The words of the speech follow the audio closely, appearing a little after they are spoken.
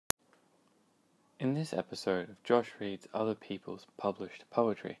In this episode of Josh Reads Other People's Published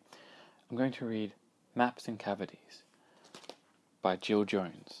Poetry, I'm going to read Maps and Cavities by Jill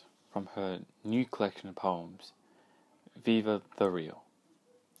Jones from her new collection of poems, Viva the Real.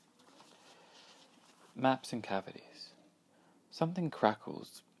 Maps and Cavities. Something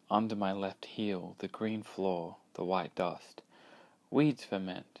crackles under my left heel, the green floor, the white dust. Weeds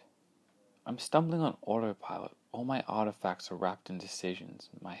ferment. I'm stumbling on autopilot. All my artifacts are wrapped in decisions.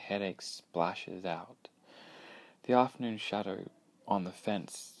 My headache splashes out. The afternoon shadow on the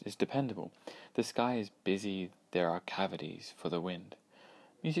fence is dependable. The sky is busy. There are cavities for the wind.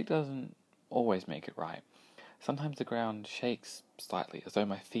 Music doesn't always make it right. Sometimes the ground shakes slightly as though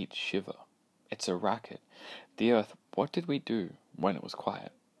my feet shiver. It's a racket. The earth, what did we do when it was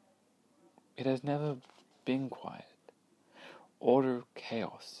quiet? It has never been quiet. Order,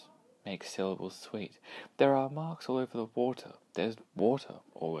 chaos makes syllables sweet. There are marks all over the water. There's water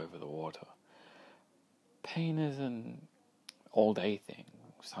all over the water. Pain is an all-day thing.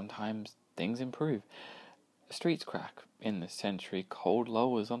 Sometimes things improve. Streets crack. In the century, cold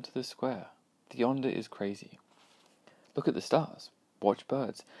lowers onto the square. The yonder is crazy. Look at the stars. Watch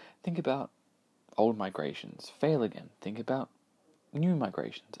birds. Think about old migrations. Fail again. Think about new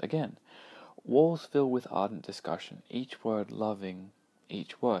migrations again. Walls fill with ardent discussion, each word loving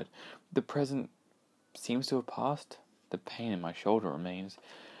each word. The present seems to have passed. The pain in my shoulder remains.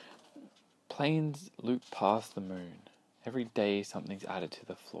 Planes loop past the moon. Every day something's added to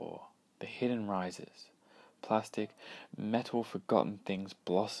the floor. The hidden rises. Plastic, metal, forgotten things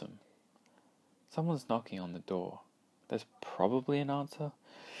blossom. Someone's knocking on the door. There's probably an answer.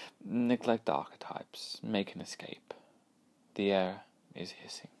 Neglect archetypes. Make an escape. The air is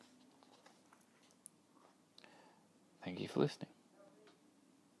hissing. Thank you for listening.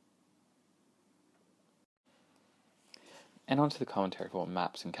 And on to the commentary for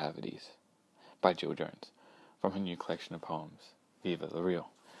Maps and Cavities by Jill Jones from her new collection of poems, Viva the Real.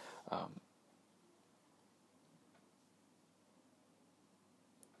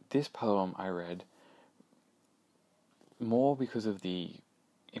 This poem I read more because of the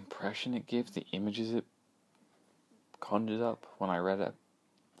impression it gives, the images it conjures up when I read it.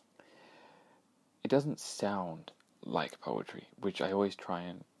 It doesn't sound like poetry, which I always try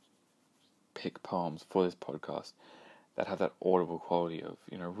and pick poems for this podcast that have that audible quality of,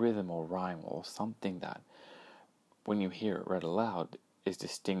 rhythm or rhyme or something that, when you hear it read aloud, is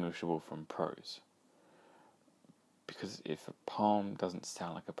distinguishable from prose. Because if a poem doesn't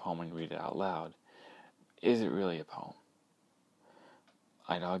sound like a poem when you read it out loud, is it really a poem?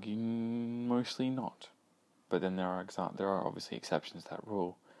 I'd argue mostly not. But then there are obviously exceptions to that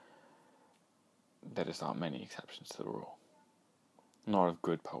rule. There just aren't many exceptions to the rule. Not of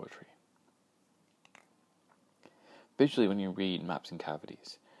good poetry. Visually, when you read Maps and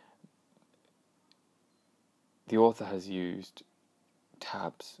Cavities, the author has used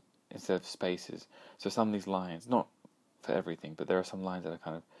tabs instead of spaces. So some of these lines, not for everything, but there are some lines that are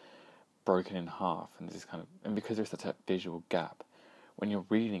kind of broken in half, and because there's such a visual gap, when you're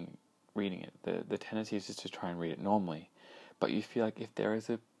reading it, the tendency is just to try and read it normally, but you feel like if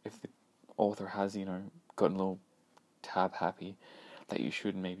the author has gotten a little tab happy, that you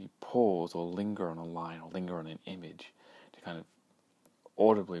should maybe pause or linger on a line or linger on an image to kind of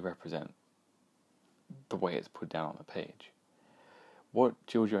audibly represent the way it's put down on the page. What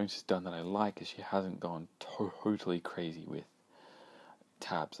Jill Jones has done that I like is she hasn't gone totally crazy with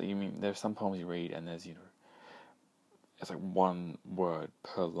tabs. There's some poems you read and there's, it's like one word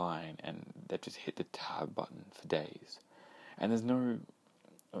per line and they've just hit the tab button for days. And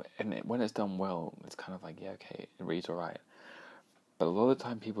when it's done well, it's kind of like, yeah, okay, it reads alright. But a lot of the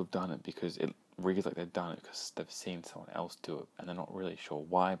time people have done it because it reads like they've done it because they've seen someone else do it and they're not really sure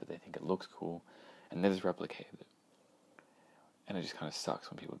why, but they think it looks cool and they just replicated it. And it just kind of sucks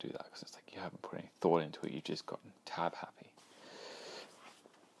when people do that because it's like you haven't put any thought into it, you've just gotten tab happy.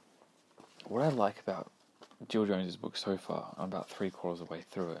 What I like about Jill Jones's book so far, I'm about 3/4 of the way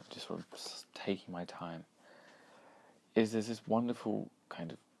through it, just sort of taking my time, is there's this wonderful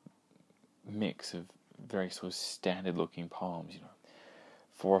kind of mix of very sort of standard looking poems,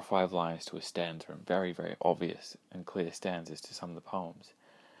 4 or 5 lines to a stanza, and very, very obvious and clear stanzas to some of the poems.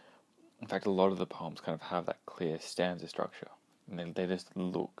 In fact, a lot of the poems kind of have that clear stanza structure, and they just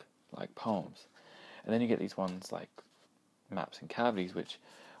look like poems. And then you get these ones like Maps and Cavities, which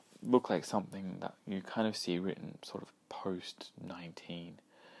look like something that you kind of see written sort of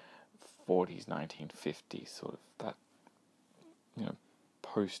post-1940s, 1950s, sort of that,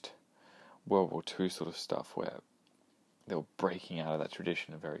 post-World War II sort of stuff where they were breaking out of that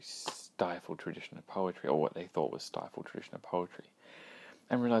tradition, a very stifled tradition of poetry, or what they thought was stifled tradition of poetry.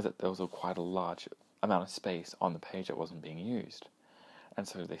 and realised that there was quite a large amount of space on the page that wasn't being used. And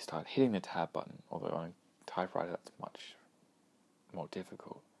so they started hitting the tab button, although on a typewriter that's much more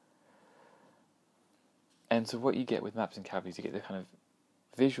difficult. And so what you get with Maps and Cavities, you get the kind of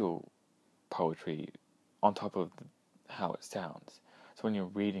visual poetry on top of how it sounds. So when you're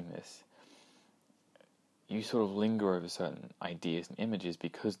reading this, you sort of linger over certain ideas and images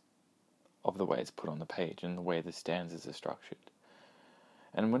because of the way it's put on the page and the way the stanzas are structured.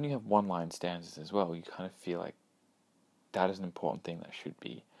 And when you have one-line stanzas as well, you kind of feel like that is an important thing that should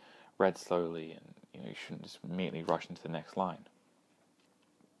be read slowly, and you shouldn't just immediately rush into the next line.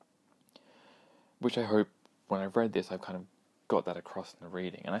 Which I hope, when I've read this, I've kind of got that across in the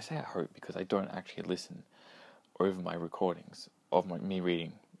reading. And I say I hope because I don't actually listen over my recordings of me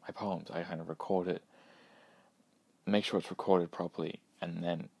reading my poems. I kind of record it, make sure it's recorded properly, and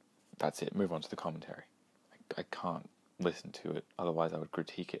then that's it, move on to the commentary. I can't listen to it, otherwise I would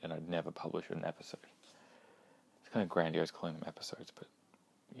critique it and I'd never publish an episode. It's kind of grandiose calling them episodes, but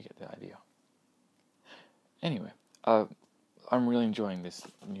you get the idea. Anyway, I'm really enjoying this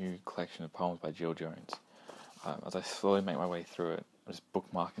new collection of poems by Jill Jones. As I slowly make my way through it, I'm just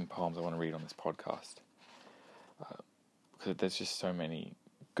bookmarking poems I want to read on this podcast. Because there's just so many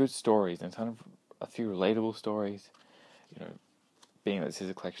good stories and kind of a few relatable stories. Being that this is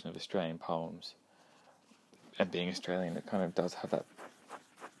a collection of Australian poems, and being Australian, it kind of does have that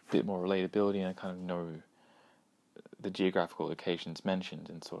bit more relatability, and I kind of know the geographical locations mentioned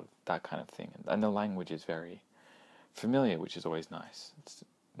and sort of that kind of thing. And the language is very familiar, which is always nice. It's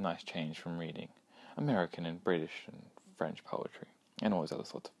a nice change from reading American and British and French poetry, and all those other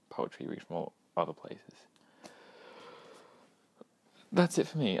sorts of poetry you read from all other places. That's it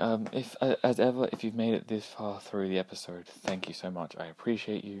for me. If you've made it this far through the episode, thank you so much. I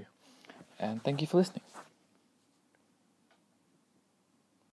appreciate you, and thank you for listening.